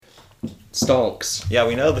stonks. Yeah,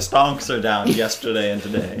 we know the stonks are down yesterday and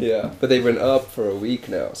today. Yeah, but they've been up for a week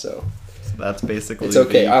now, so That's basically it's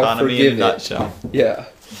okay. the I'll economy forgive in a nutshell. Yeah.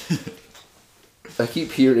 I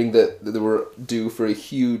keep hearing that they were due for a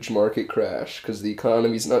huge market crash because the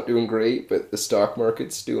economy's not doing great, but the stock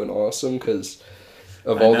market's doing awesome because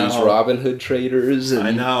of all these Robinhood traders. And,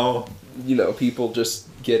 I know. You know, people just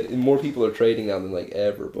more people are trading now than like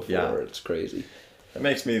ever before. Yeah. It's crazy. It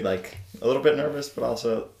makes me like a little bit nervous, but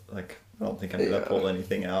also like I don't think I'm gonna pull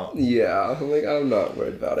anything out. Yeah, I'm not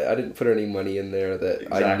worried about it. I didn't put any money in there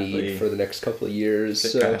that I need for the next couple of years.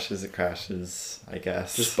 If it crashes, I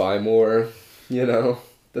guess. Just buy more, you know.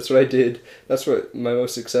 That's what I did. That's what my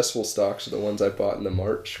most successful stocks are the ones I bought in the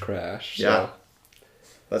March crash. So. Yeah.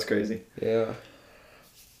 That's crazy. Yeah.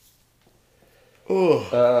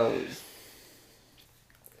 Oh.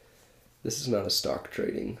 This is not a stock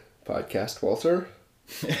trading podcast, Walter.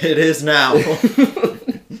 It is now.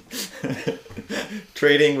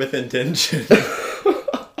 Trading with intention.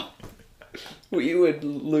 We would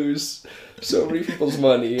lose so many people's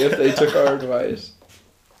money if they took our advice.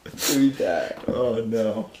 Read that. Oh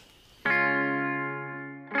no.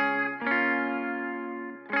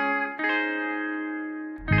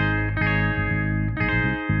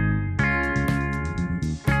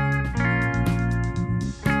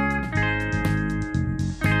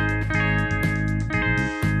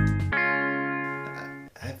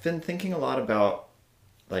 I've been thinking a lot about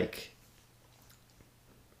like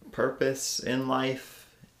purpose in life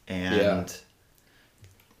and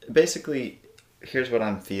basically here's what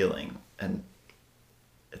I'm feeling, and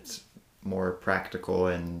it's more practical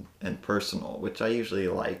and personal, which I usually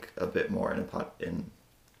like a bit more in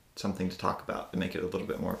something to talk about to make it a little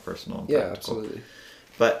bit more personal and practical. Yeah, absolutely.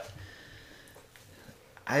 But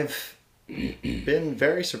I've been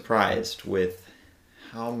very surprised with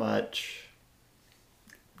how much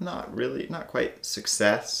not quite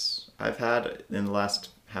success I've had in the last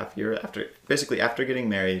half year after getting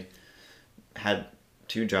married, had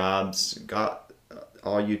 2 jobs, got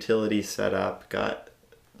all utilities set up, got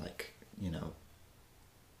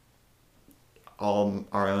all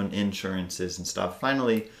our own insurances and stuff.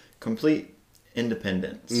 Finally, complete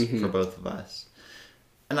independence for both of us.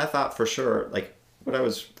 And I thought for sure, like, what I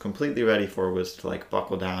was completely ready for was to like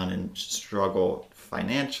buckle down and struggle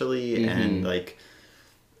financially and like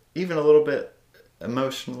even a little bit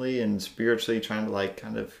emotionally and spiritually, trying to like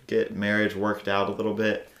kind of get marriage worked out a little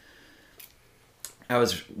bit. I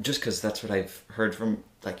was just because that's what I've heard from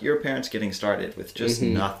like your parents getting started with just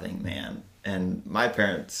nothing, man. And my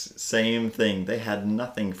parents, same thing. They had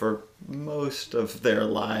nothing for most of their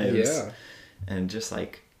lives. Yeah. And just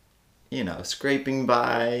like, scraping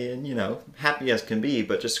by and, happy as can be,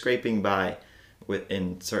 but just scraping by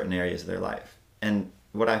in certain areas of their life. And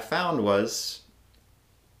what I found was,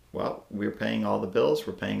 well, we're paying all the bills,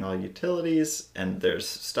 we're paying all utilities, and there's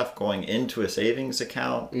stuff going into a savings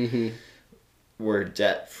account. We're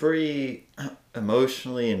debt-free,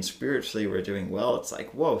 emotionally and spiritually we're doing well. It's like,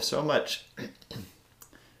 whoa, so much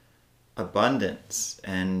abundance.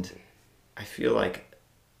 And I feel like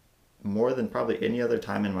more than probably any other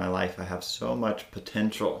time in my life, I have so much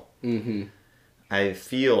potential. I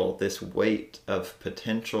feel this weight of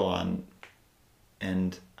potential on,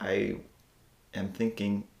 and I am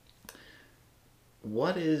thinking,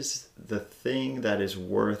 what is the thing that is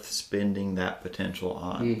worth spending that potential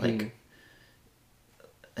on?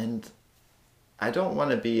 And I don't want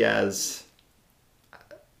to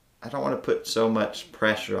put so much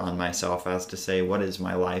pressure on myself as to say, what is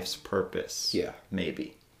my life's purpose? Yeah.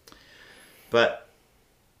 Maybe. But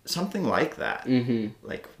something like that.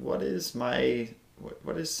 Like, what is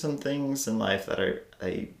some things in life that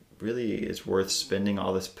I really is worth spending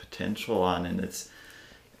all this potential on? And it's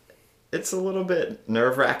a little bit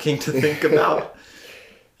nerve-wracking to think about.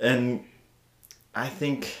 And I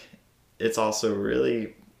think it's also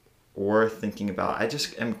really worth thinking about. I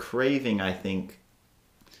just am craving, I think,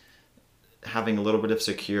 having a little bit of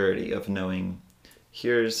security of knowing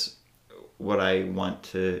here's what I want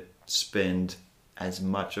to spend as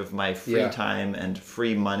much of my free time and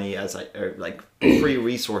free money free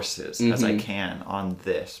resources as I can on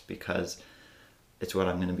this, because it's what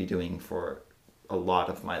I'm going to be doing for a lot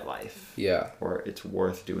of my life. Yeah. Or it's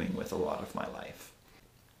worth doing with a lot of my life.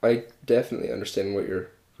 I definitely understand where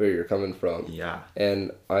you're coming from. Yeah.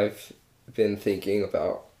 And I've been thinking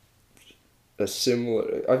about I've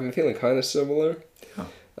been feeling kind of similar.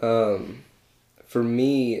 Yeah. For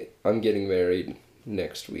me, I'm getting married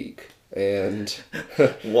next week. And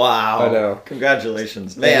wow. I know.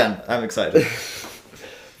 Congratulations. Man, I'm excited.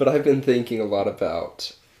 But I've been thinking a lot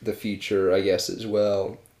about the future, I guess, as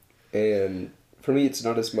well. And for me, it's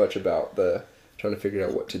not as much about the trying to figure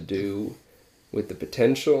out what to do with the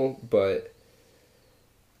potential, but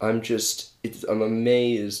I'm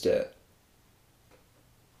amazed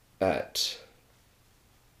at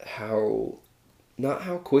how, not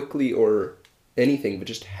how quickly or anything, but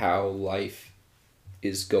just how life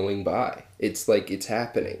is going by. It's like it's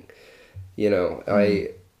happening, you know.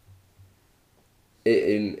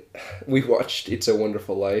 We watched It's a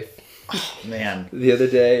Wonderful Life. Oh, man. The other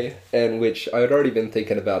day, and which I had already been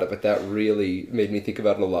thinking about it, but that really made me think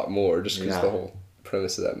about it a lot more, just because the whole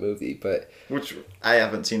premise of that movie. But which I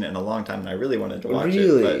haven't seen it in a long time, and I really wanted to watch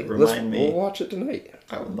really? it. But remind me. We'll watch it tonight.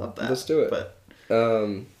 I would love that. Let's do it. But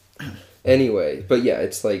anyway, but yeah,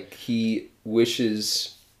 it's like he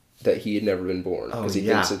wishes that he had never been born because he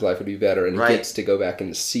thinks his life would be better, and he gets to go back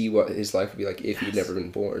and see what his life would be like if he'd never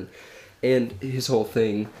been born. And his whole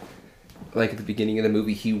thing, like at the beginning of the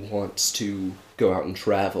movie, he wants to go out and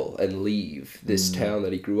travel and leave this town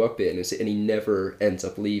that he grew up in, and he never ends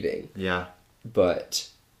up leaving. Yeah. But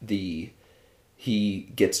he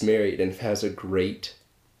gets married and has a great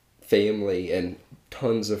family and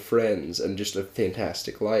tons of friends and just a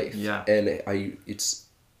fantastic life. Yeah. And I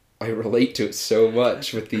relate to it so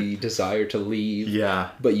much with the desire to leave.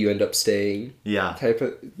 Yeah. But you end up staying. Yeah. Type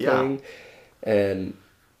of thing. And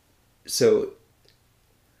so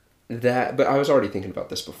but I was already thinking about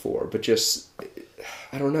this before, but just,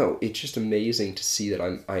 I don't know, it's just amazing to see that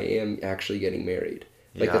I am actually getting married.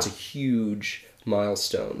 Like, that's a huge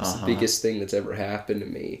milestone. It's the biggest thing that's ever happened to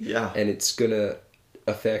me. Yeah. And it's gonna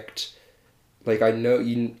affect, like, I know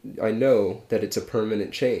that it's a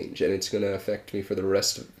permanent change, and it's gonna affect me for the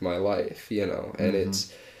rest of my life, you know? And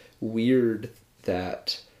it's weird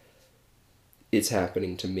that it's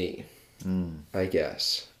happening to me, I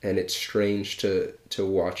guess. And it's strange to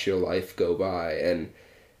watch your life go by, and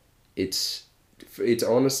it's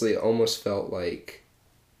honestly almost felt like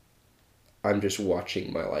I'm just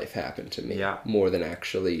watching my life happen to me more than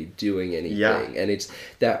actually doing anything. Yeah. And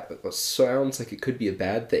that sounds like it could be a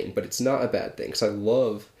bad thing, but it's not a bad thing, because I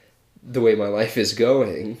love the way my life is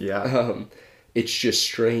going. Yeah. It's just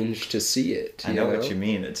strange to see it. I know what you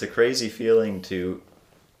mean. It's a crazy feeling to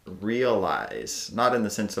realize, not in the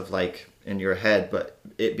sense of like in your head, but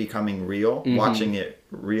it becoming real, watching it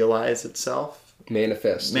realize itself,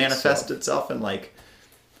 manifest itself, and like,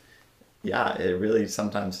 yeah, it really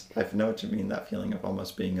sometimes, I know what you mean, that feeling of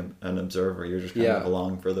almost being an observer. You're just kind of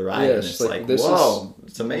along for the ride, and it's like whoa,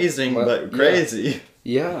 it's amazing, but crazy.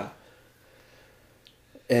 Yeah.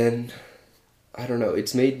 And I don't know,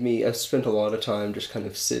 I've spent a lot of time just kind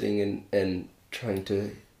of sitting and trying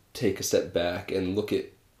to take a step back and look at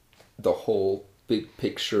the whole big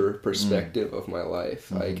picture perspective of my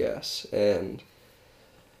life, I guess. And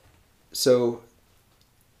so,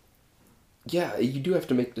 yeah, you do have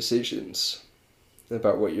to make decisions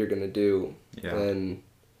about what you're going to do and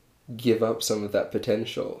give up some of that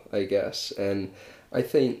potential, I guess. And I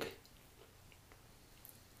think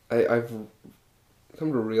I've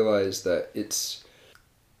come to realize that it's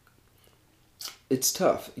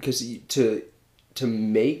tough, because to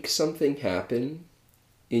make something happen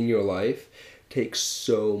in your life takes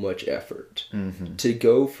so much effort. To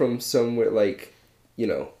go from somewhere, like, you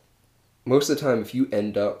know, most of the time if you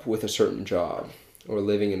end up with a certain job or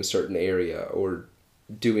living in a certain area or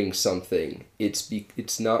doing something,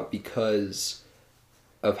 it's not because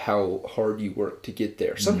of how hard you work to get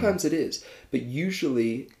there. Sometimes it is, but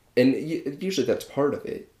usually that's part of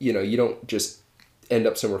it. You know, you don't just end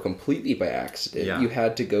up somewhere completely by accident. Yeah. You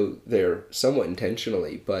had to go there somewhat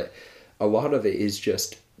intentionally, but a lot of it is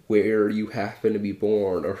just where you happen to be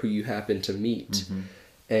born or who you happen to meet.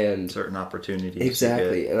 And certain opportunities.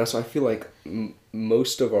 Exactly. And that's why I feel like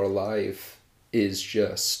most of our life is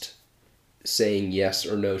just saying yes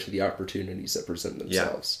or no to the opportunities that present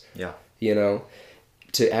themselves. Yeah. You know,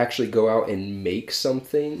 to actually go out and make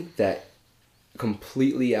something that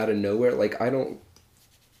completely out of nowhere, like I don't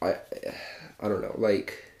know,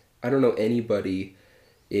 like I don't know anybody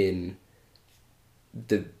in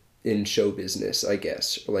show business, I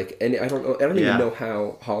guess. Like, and I don't even know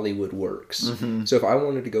how Hollywood works. So if I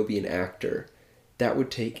wanted to go be an actor, that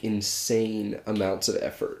would take insane amounts of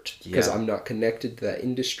effort, because I'm not connected to that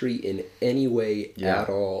industry in any way at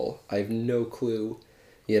all. I have no clue,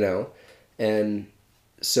 you know? And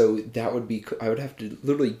so that would be, I would have to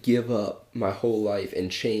literally give up my whole life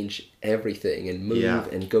and change everything and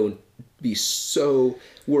move and go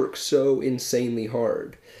work so insanely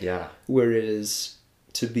hard. Yeah. Whereas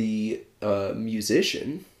to be a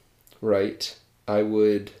musician, right, that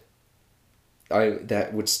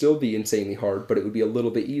would still be insanely hard, but it would be a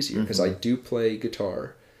little bit easier, because I do play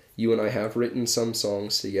guitar, You and I have written some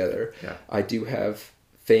songs together. Yeah. I do have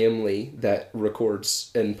family that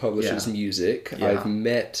records and publishes music. Yeah. I've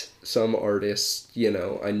met some artists,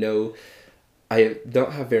 I know I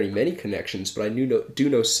don't have very many connections, but I do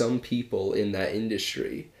know some people in that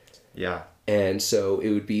industry. Yeah. And so it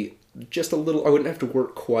would be just a little, I wouldn't have to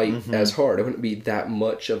work quite as hard. It wouldn't be that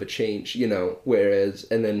much of a change, whereas,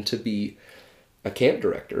 and then to be a camp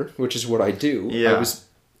director, which is what I do. Yeah.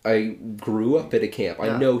 I grew up at a camp. Yeah.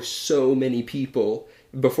 I know so many people.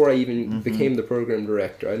 Before I even became the program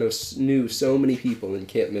director, I knew so many people in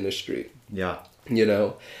camp ministry. Yeah.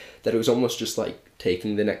 That it was almost just like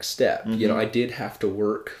taking the next step. I did have to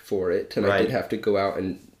work for it, and I did have to go out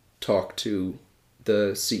and talk to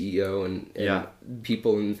the CEO and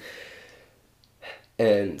people and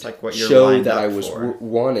it's like what you're show lined that up I was for.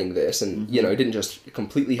 wanting this, and it didn't just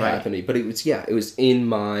completely happen to me, but it was in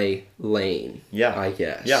my lane. Yeah, I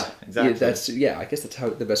guess. Yeah, exactly. I guess that's how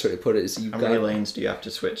the best way to put it is. How many lanes do you have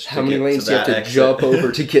to switch? How many lanes do you have to jump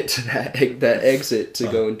over to get to that exit to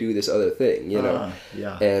go and do this other thing? Yeah.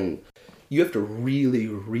 And you have to really,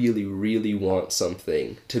 really, really want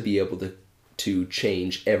something to be able to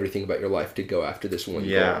change everything about your life to go after this one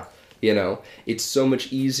goal. It's so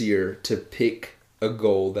much easier to pick a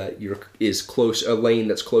goal that a lane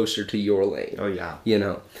that's closer to your lane. Oh yeah.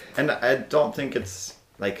 And I don't think it's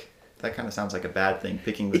like, that kind of sounds like a bad thing,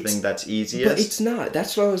 picking the thing that's easiest. But it's not.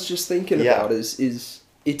 That's what I was just thinking about is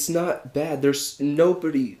it's not bad. There's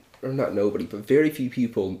nobody, or not nobody, but very few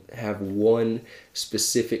people have one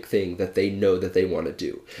specific thing that they know that they want to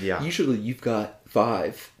do. Yeah. Usually you've got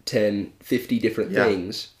 5, 10, 50 different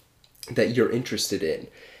things that you're interested in.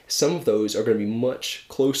 Some of those are going to be much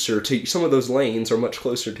closer to, some of those lanes are much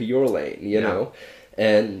closer to your lane, you know?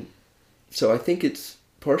 And so I think it's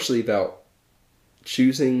partially about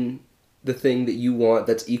choosing the thing that you want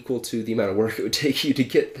that's equal to the amount of work it would take you to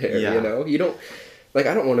get there, You don't, I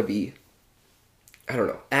don't want to be, I don't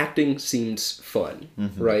know, acting seems fun,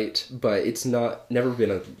 right? But it's never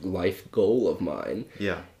been a life goal of mine.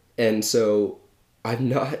 Yeah. And so I'm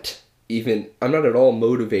not at all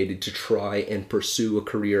motivated to try and pursue a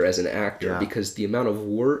career as an actor because the amount of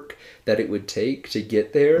work that it would take to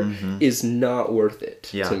get there is not worth it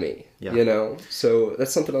to me. Yeah. So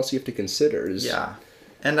that's something else you have to consider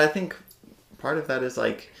And I think part of that is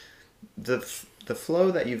like the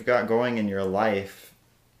flow that you've got going in your life,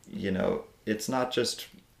 it's not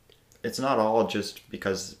all just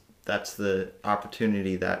because that's the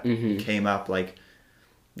opportunity that came up. Like,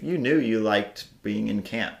 you knew you liked being in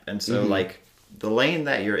camp, and so the lane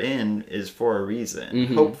that you're in is for a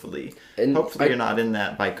reason. Hopefully you're not in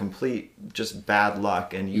that by complete just bad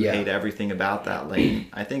luck and you hate everything about that lane.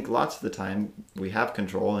 I think lots of the time we have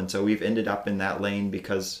control, and so we've ended up in that lane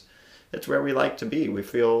because it's where we like to be. We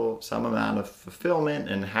feel some amount of fulfillment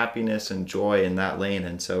and happiness and joy in that lane,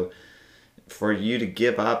 and so for you to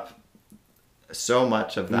give up so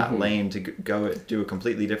much of that lane to go do a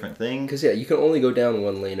completely different thing. Because, you can only go down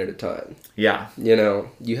one lane at a time. Yeah.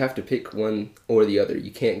 You have to pick one or the other.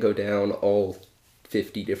 You can't go down all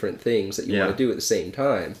 50 different things that you want to do at the same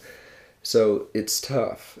time. So it's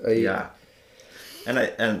tough. And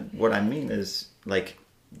what I mean is, like,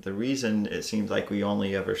 the reason it seems like we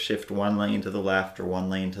only ever shift one lane to the left or one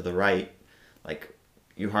lane to the right, like,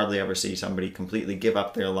 you hardly ever see somebody completely give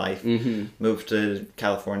up their life, move to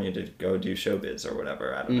California to go do showbiz or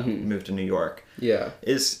whatever, I don't know, move to New York. Yeah.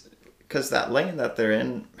 Is because that lane that they're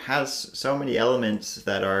in has so many elements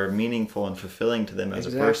that are meaningful and fulfilling to them as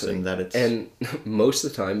a person that it's... And most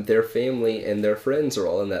of the time, their family and their friends are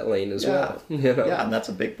all in that lane as well. Yeah, and that's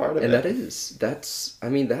a big part of it. And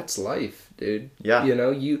that's life, dude. Yeah.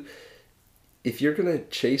 If you're going to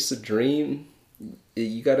chase a dream,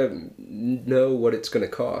 you got to know what it's going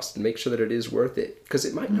to cost and make sure that it is worth it, because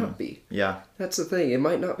it might not be. Yeah. That's the thing. It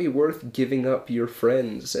might not be worth giving up your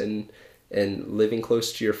friends and living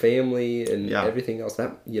close to your family and everything else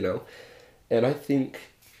that, and I think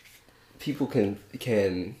people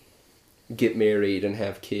can get married and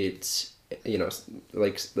have kids,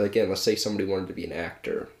 like, again, let's say somebody wanted to be an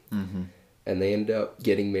actor and they end up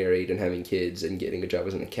getting married and having kids and getting a job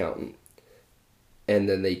as an accountant. And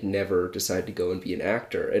then they never decide to go and be an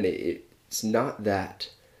actor. And it's not that.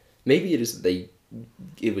 Maybe it is that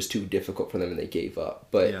it was too difficult for them and they gave up.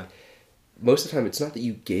 But most of the time, it's not that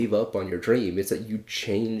you gave up on your dream. It's that you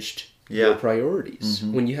changed your priorities.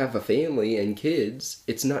 When you have a family and kids,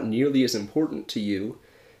 it's not nearly as important to you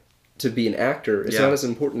to be an actor. It's not as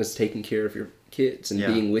important as taking care of your kids and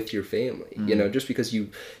being with your family. Just because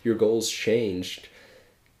your goals changed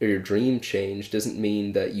or your dream changed doesn't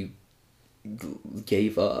mean that you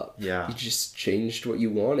gave up. Yeah. You just changed what you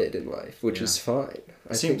wanted in life, which is fine.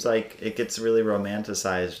 It seems like it gets really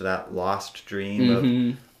romanticized, that lost dream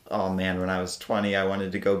of, oh man, when I was 20, I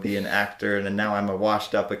wanted to go be an actor, and then now I'm a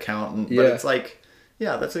washed up accountant. But it's like,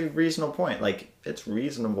 yeah, that's a reasonable point. Like, it's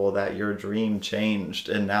reasonable that your dream changed,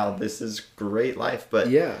 and now this is great life. But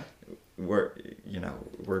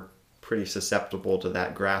we're pretty susceptible to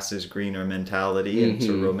that grass is greener mentality, and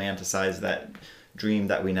to romanticize that dream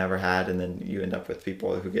that we never had, and then you end up with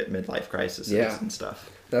people who get midlife crises and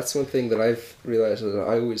stuff. That's one thing that I've realized, is that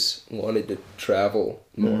I always wanted to travel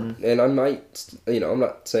more. And I might, I'm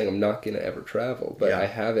not saying I'm not going to ever travel, but I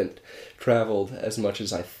haven't traveled as much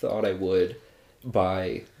as I thought I would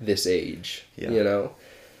by this age,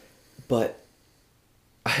 But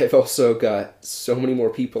I've also got so many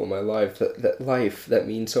more people in my life that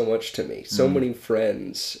mean so much to me. So many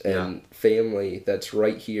friends and family that's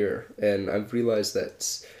right here. And I've realized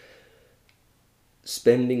that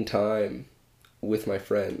spending time with my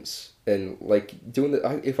friends and like doing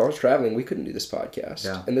if I was traveling, we couldn't do this podcast.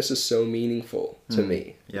 Yeah. And this is so meaningful to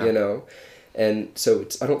me, And so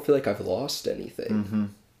I don't feel like I've lost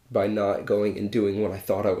anything by not going and doing what I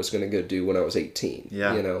thought I was going to go do when I was 18.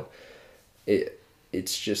 Yeah.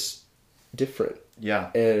 It's just different.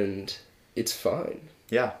 Yeah. And it's fine.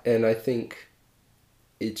 Yeah. And I think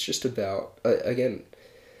it's just about, again,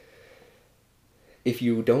 if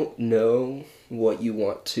you don't know what you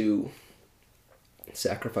want to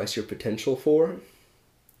sacrifice your potential for,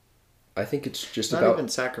 I think it's just not even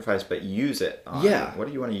sacrifice, but use it on. Yeah. What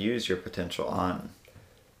do you want to use your potential on?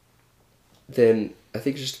 Then I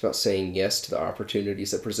think it's just about saying yes to the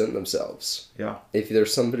opportunities that present themselves. Yeah. If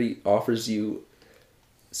there's somebody offers you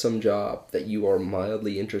some job that you are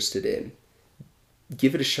mildly interested in,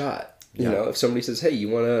 give it a shot. Yeah. If somebody says, hey, you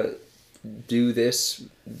want to do this,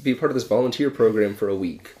 be part of this volunteer program for a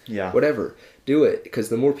week, whatever, do it. Because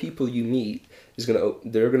the more people you meet,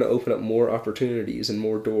 they're going to open up more opportunities and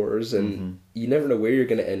more doors, and you never know where you're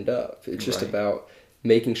going to end up. It's just about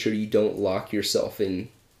making sure you don't lock yourself in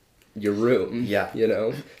your room. Yeah.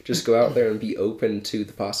 Just go out there and be open to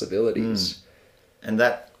the possibilities. And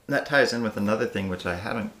that ties in with another thing which I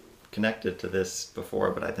haven't connected to this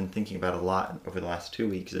before, but I've been thinking about a lot over the last 2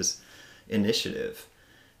 weeks, is initiative.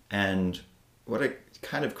 And what a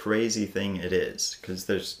kind of crazy thing it is, because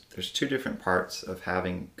there's two different parts of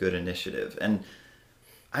having good initiative. And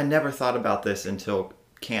I never thought about this until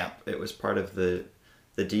camp. It was part of the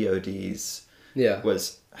DOD's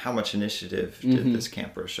was how much initiative did this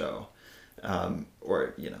camper show.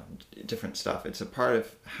 Or different stuff. It's a part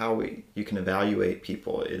of how you can evaluate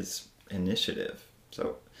people is initiative.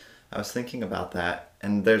 So I was thinking about that,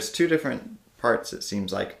 and there's two different parts, it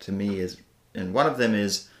seems like to me, and one of them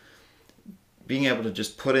is being able to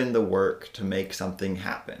just put in the work to make something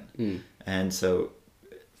happen. And so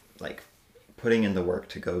like putting in the work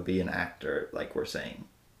to go be an actor, like we're saying,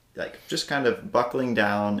 like just kind of buckling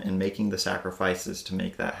down and making the sacrifices to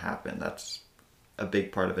make that happen. That's a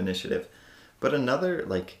big part of initiative. But another,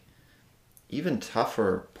 like, even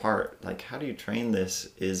tougher part, like, how do you train this,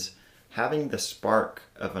 is having the spark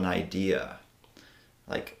of an idea.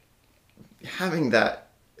 Like, having that,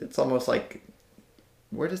 it's almost like,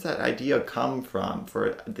 where does that idea come from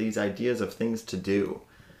for these ideas of things to do?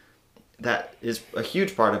 That is a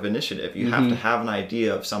huge part of initiative. You have to have an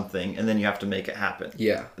idea of something, and then you have to make it happen.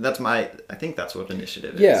 Yeah. I think that's what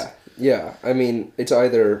initiative is. Yeah. I mean, it's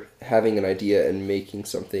either having an idea and making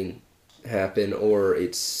something happen, or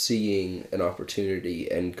it's seeing an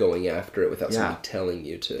opportunity and going after it without somebody telling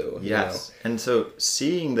you to. Yes. And so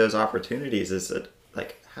seeing those opportunities is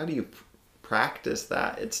like, how do you practice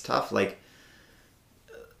that? It's tough. Like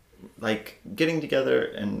getting together,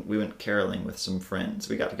 and we went caroling with some friends.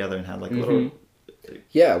 We got together and had like a little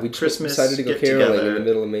we Christmas decided to go caroling in the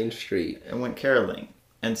middle of Main Street and went caroling.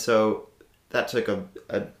 And so that took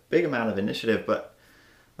a big amount of initiative, but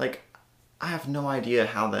like I have no idea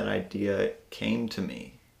how that idea came to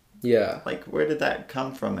me. Yeah. Like, where did that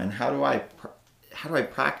come from, and how do I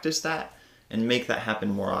practice that and make that happen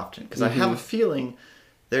more often? Because I have a feeling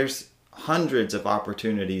there's hundreds of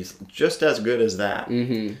opportunities just as good as that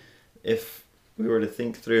if we were to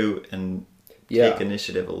think through and take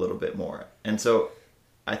initiative a little bit more. And so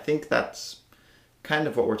I think that's kind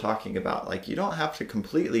of what we're talking about. Like, you don't have to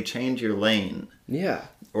completely change your lane. Yeah.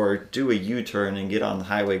 Or do a U-turn and get on the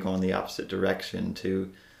highway going the opposite direction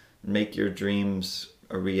to make your dreams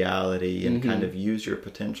a reality and kind of use your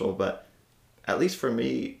potential. But at least for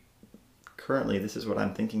me, currently, this is what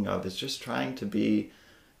I'm thinking of, is just trying to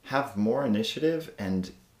have more initiative and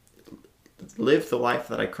live the life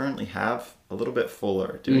that I currently have a little bit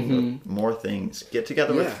fuller, doing more things, get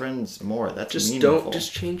together with friends more. That's just meaningful.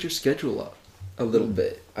 just change your schedule up a little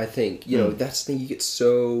bit. I think, you know, that's the thing. You get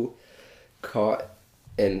so caught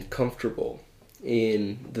and comfortable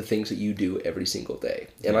in the things that you do every single day.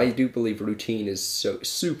 And I do believe routine is so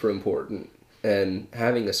super important, and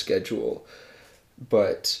having a schedule,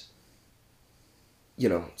 but you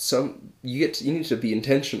know, you need to be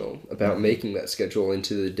intentional about making that schedule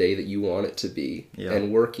into the day that you want it to be,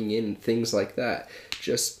 and working in things like that.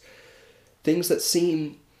 Just things that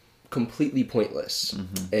seem completely pointless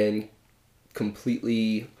and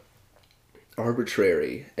completely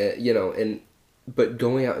arbitrary, you know, but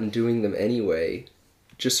going out and doing them anyway,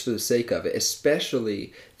 just for the sake of it,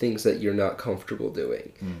 especially things that you're not comfortable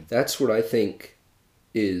doing. That's what I think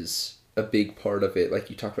is a big part of it. Like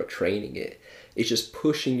you talk about training it. It's just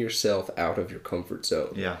pushing yourself out of your comfort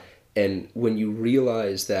zone. Yeah. And when you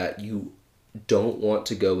realize that you don't want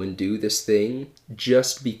to go and do this thing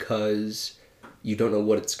just because you don't know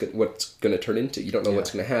what's going to turn into. You don't know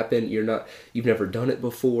what's going to happen. You've never done it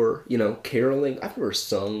before. You know, caroling. I've never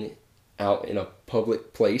sung out in a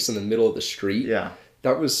public place in the middle of the street. Yeah.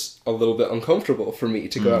 That was a little bit uncomfortable for me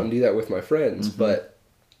to go out and do that with my friends, but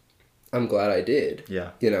I'm glad I did.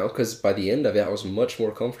 Yeah. You know, because by the end of it, I was much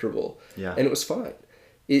more comfortable. Yeah. And it was fine.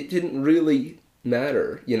 It didn't really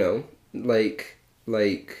matter, you know, like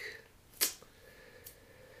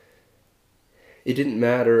it didn't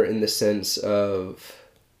matter in the sense of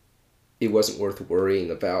it wasn't worth worrying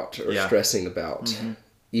about or stressing about.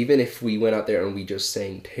 Even if we went out there and we just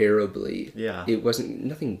sang terribly, it wasn't,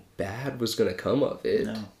 nothing bad was going to come of it.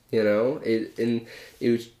 No. You know,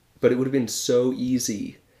 but it would have been so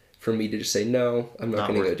easy for me to just say, no, I'm not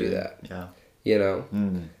going to go do that. Yeah. You know?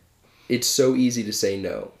 It's so easy to say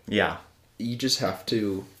no. Yeah. You just have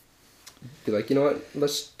to be like, you know what?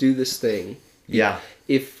 Let's do this thing. Yeah.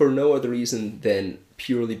 If for no other reason than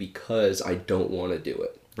purely because I don't want to do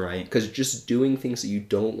it. Right. Because just doing things that you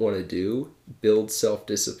don't want to do builds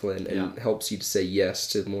self-discipline and helps you to say yes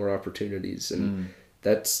to more opportunities. And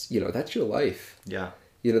that's, you know, that's your life. Yeah.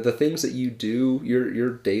 You know, the things that you do,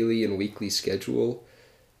 your daily and weekly schedule,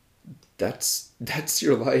 that's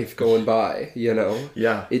your life going by, you know?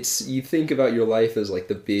 Yeah. You think about your life as like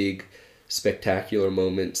the big spectacular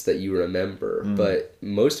moments that you remember, but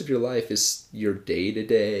most of your life is your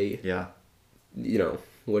day-to-day. Yeah. You know,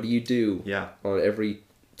 what do you do on every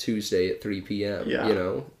Tuesday at 3 p.m.? Yeah. You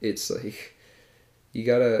know, it's like you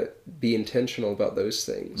gotta be intentional about those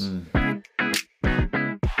things. I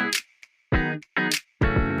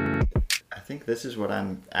think this is what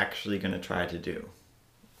I'm actually going to try to do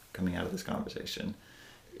coming out of this conversation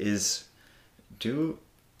is don't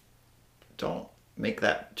make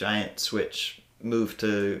that giant switch, move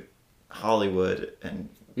to Hollywood and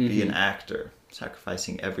be an actor,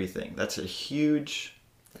 sacrificing everything. That's a huge,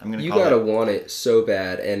 you gotta want it so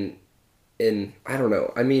bad, and I don't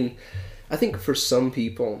know, I mean, I think for some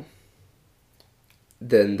people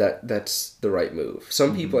then that's the right move.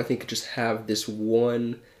 Some people I think just have this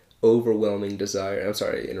one overwhelming desire. I'm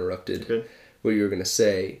sorry I interrupted what you were going to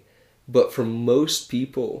say, but for most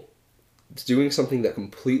people, doing something that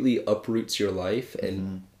completely uproots your life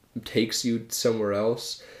and takes you somewhere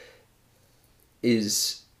else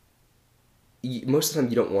is, most of the time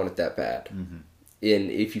you don't want it that bad.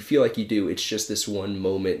 And if you feel like you do, it's just this one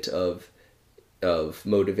moment of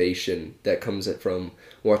motivation that comes from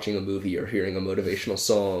watching a movie or hearing a motivational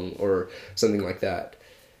song or something like that.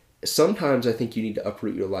 Sometimes I think you need to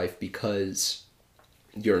uproot your life because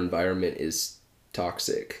your environment is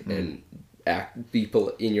toxic and people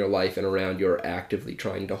in your life and around you are actively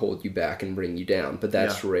trying to hold you back and bring you down. But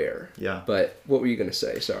that's rare. Yeah. But what were you going to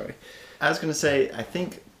say? Sorry. I was going to say, I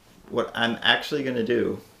think what I'm actually going to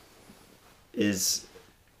do is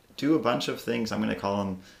do a bunch of things, I'm going to call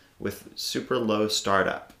them, with super low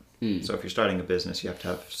startup. So if you're starting a business, you have to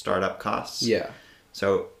have startup costs. Yeah.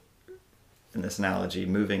 So in this analogy,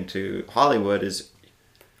 moving to Hollywood is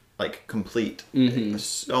like complete,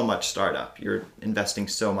 so much startup. You're investing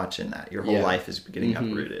so much in that. Your whole life is getting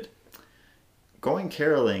uprooted. Going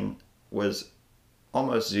caroling was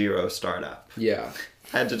almost zero startup. Yeah.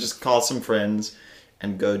 I had to just call some friends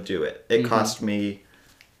and go do it. It cost me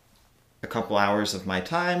a couple hours of my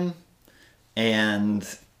time, and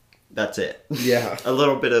that's it. Yeah. A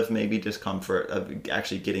little bit of maybe discomfort of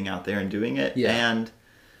actually getting out there and doing it. Yeah. And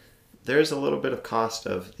there's a little bit of cost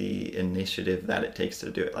of the initiative that it takes to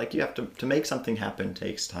do it. Like, you have to make something happen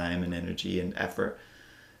takes time and energy and effort.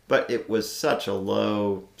 But it was such a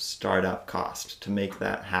low startup cost to make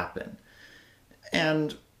that happen.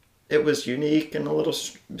 And it was unique and a little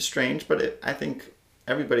strange, but I think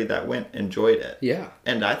everybody that went enjoyed it. Yeah.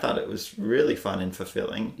 And I thought it was really fun and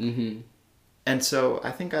fulfilling. Mm-hmm. And so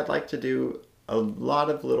I think I'd like to do a lot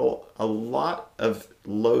of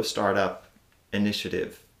low startup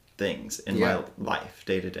initiative things in my life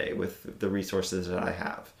day to day with the resources that I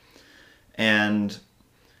have, and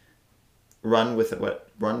run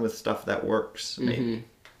with stuff that works. Maybe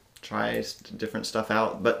try different stuff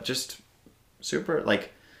out, but just super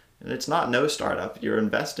like, it's not no startup. You're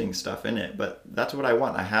investing stuff in it, but that's what I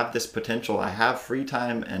want. I have this potential. I have free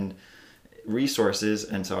time and resources,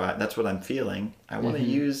 and so that's what I'm feeling. I want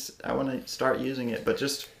to start using it, but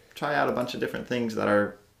just try out a bunch of different things that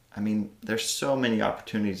are, I mean, there's so many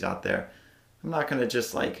opportunities out there. I'm not going to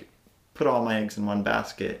just like put all my eggs in one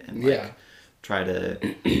basket and like try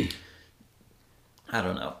to I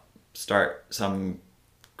don't know, start some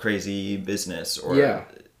crazy business or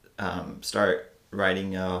start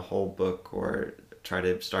writing a whole book or try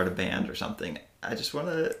to start a band or something. I just want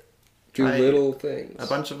to do little things. A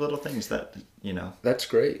bunch of little things that, you know. That's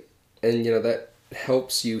great. And, you know, that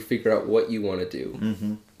helps you figure out what you want to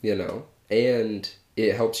do, you know, and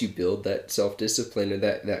it helps you build that self-discipline and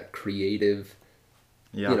that creative,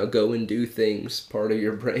 you know, go and do things part of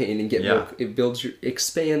your brain and get more, it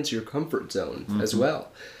expands your comfort zone as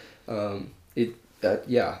well. That's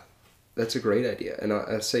a great idea. And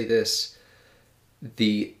I say this,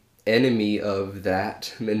 the enemy of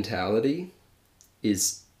that mentality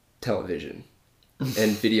is television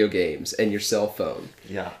and video games and your cell phone.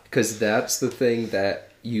 Yeah. Because that's the thing that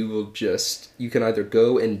you can either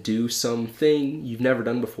go and do something you've never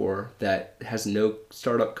done before that has no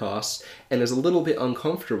startup costs and is a little bit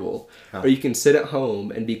uncomfortable, or you can sit at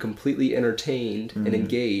home and be completely entertained and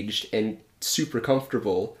engaged and super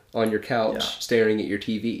comfortable on your couch staring at your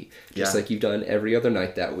TV, just like you've done every other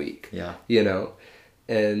night that week. Yeah. You know,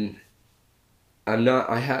 and I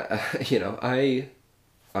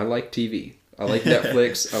like TV. I like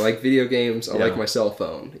Netflix. I like video games. I like my cell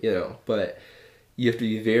phone, you know, but you have to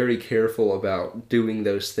be very careful about doing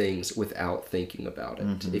those things without thinking about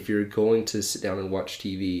it. If you're going to sit down and watch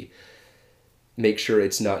TV, make sure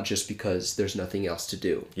it's not just because there's nothing else to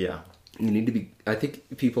do. Yeah. I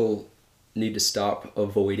think people need to stop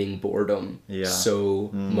avoiding boredom so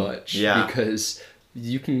much because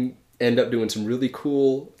you can end up doing some really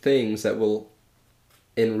cool things that will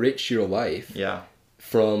enrich your life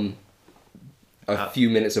from a few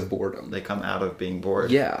minutes of boredom. They come out of being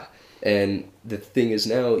bored. Yeah. And the thing is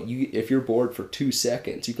now, if you're bored for 2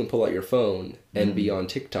 seconds, you can pull out your phone and be on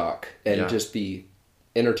TikTok and just be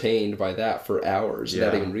entertained by that for hours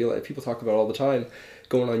without even realize. People talk about it all the time,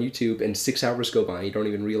 going on YouTube and 6 hours go by and you don't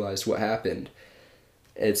even realize what happened.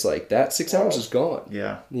 It's like that 6 hours is gone.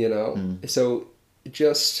 Yeah. You know? So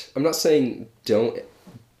I'm not saying don't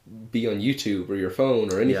be on YouTube or your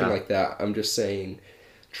phone or anything like that. I'm just saying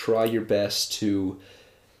try your best to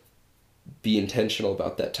be intentional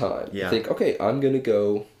about that time. Yeah. Think, okay, I'm going to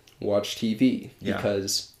go watch TV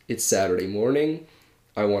because it's Saturday morning.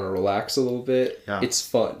 I want to relax a little bit. Yeah. It's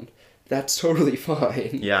fun. That's totally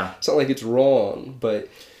fine. Yeah. It's not like it's wrong, but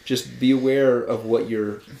just be aware of what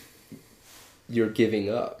you're giving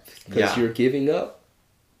up. Because you're giving up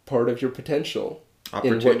part of your potential.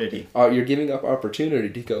 Opportunity. You're giving up opportunity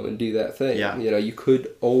to go and do that thing. Yeah. You know, you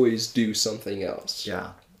could always do something else.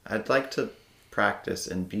 Yeah. I'd like to practice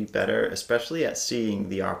and be better, especially at seeing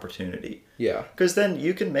the opportunity. Yeah. Because then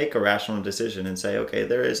you can make a rational decision and say, okay,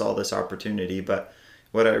 there is all this opportunity, but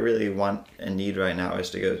what I really want and need right now is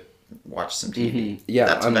to go watch some TV. Yeah.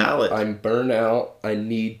 That's valid. I'm burnt out. I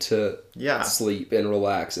need to sleep and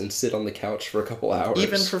relax and sit on the couch for a couple hours.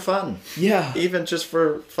 Even for fun. Yeah. Even just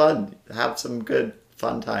for fun. Have some good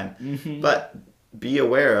fun time. But be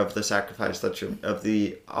aware of the sacrifice of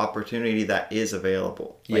the opportunity that is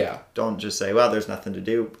available. Like, don't just say, well, there's nothing to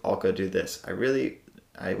do, I'll go do this. I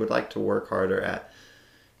would like to work harder at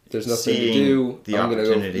there's nothing to do, I'm going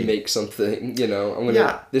to go make something, you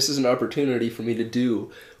know. This is an opportunity for me to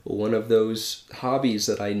do one of those hobbies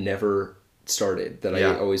that I never started, that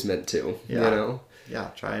I always meant to, you know. Yeah,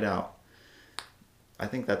 try it out. I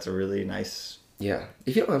think that's a really nice... Yeah.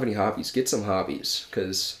 If you don't have any hobbies, get some hobbies,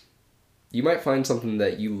 because you might find something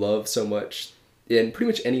that you love so much, and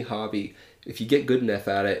pretty much any hobby, if you get good enough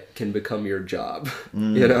at it, can become your job,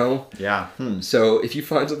 you know? Yeah. So if you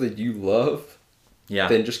find something you love,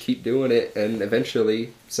 then just keep doing it, and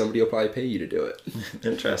eventually somebody will probably pay you to do it.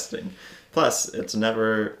 Interesting. Plus, it's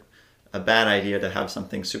never a bad idea to have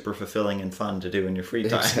something super fulfilling and fun to do in your free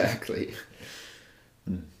time. Exactly.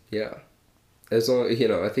 Yeah. As long, you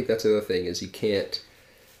know, I think that's the other thing, is you can't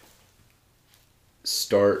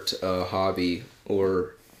start a hobby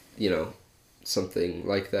or, you know, something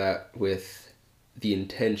like that with the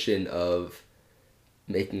intention of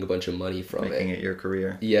making a bunch of money from Making it your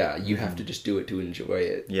career. Yeah, you have to just do it to enjoy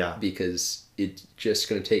it. Yeah. Because it's just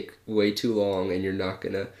going to take way too long, and you're not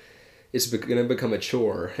going to... It's going to become a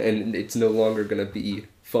chore, and it's no longer going to be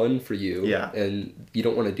fun for you. Yeah. And you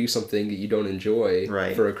don't want to do something that you don't enjoy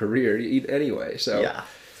Right. for a career anyway. So Yeah.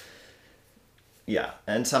 Yeah,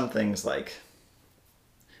 and some things like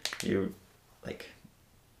you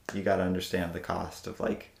got to understand the cost of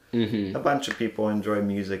like Mm-hmm. a bunch of people enjoy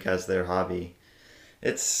music as their hobby.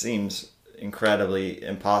 It seems incredibly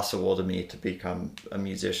impossible to me to become a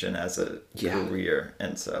musician as a career,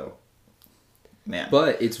 and so man.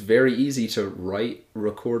 But it's very easy to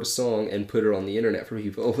record a song and put it on the internet for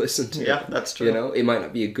people to listen to. Yeah, that's true. You know, it might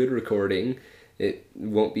not be a good recording. It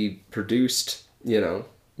won't be produced, you know,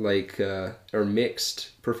 like, or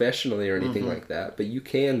mixed professionally or anything like that. But you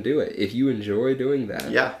can do it. If you enjoy doing that,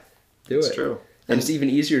 Yeah, do it's it. true. And it's even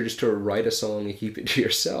easier just to write a song and keep it to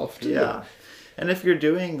yourself, too. Yeah. And if you're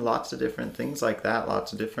doing lots of different things like that,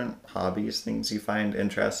 lots of different hobbies, things you find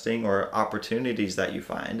interesting, or opportunities that you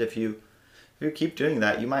find, if you keep doing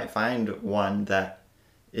that, you might find one that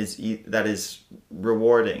is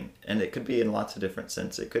rewarding, and it could be in lots of different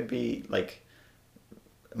sense. It could be like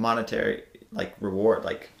monetary, like reward,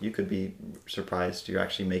 like you could be surprised you're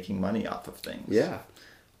actually making money off of things. Yeah.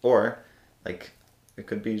 Or like it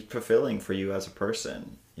could be fulfilling for you as a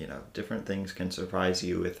person. You know, different things can surprise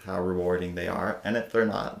you with how rewarding they are, and if they're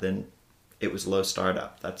not, then it was low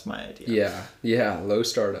startup. That's my idea. Yeah, low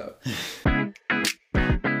startup.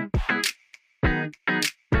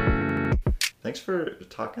 Thanks for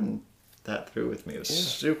talking that through with me. It was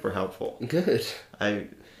super helpful. Good. I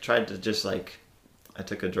tried to just like, I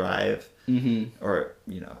took a drive, or,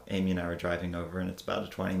 you know, Amy and I were driving over, and it's about a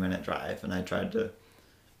 20-minute drive, and I tried to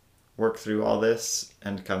work through all this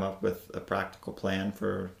and come up with a practical plan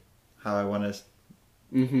for how I want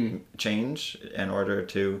to change in order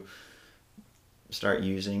to start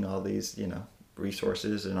using all these, you know,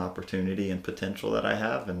 resources and opportunity and potential that I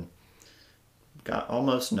have, and got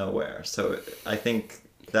almost nowhere. So I think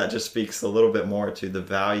that just speaks a little bit more to the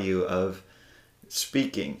value of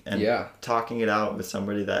speaking and talking it out with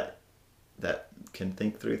somebody that can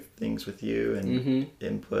think through things with you and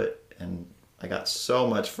input. And I got so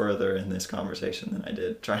much further in this conversation than I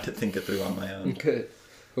did trying to think it through on my own. Good.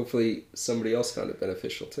 Hopefully somebody else found it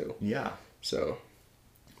beneficial too. Yeah. So,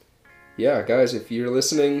 yeah, guys, if you're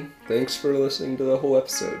listening, thanks for listening to the whole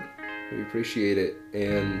episode. We appreciate it.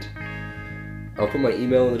 And I'll put my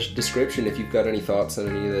email in the description if you've got any thoughts on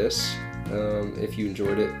any of this. If you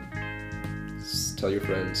enjoyed it, tell your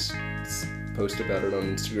friends. Post about it on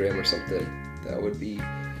Instagram or something. That would be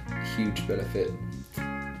a huge benefit.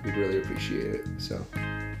 We'd really appreciate it. So,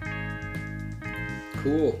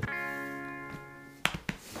 cool.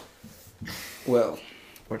 Well,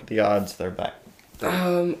 what are the odds they're back?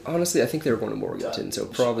 Honestly, I think they were going to Morganton, so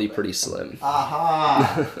probably pretty slim.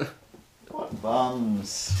 Aha! What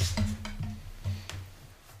bums.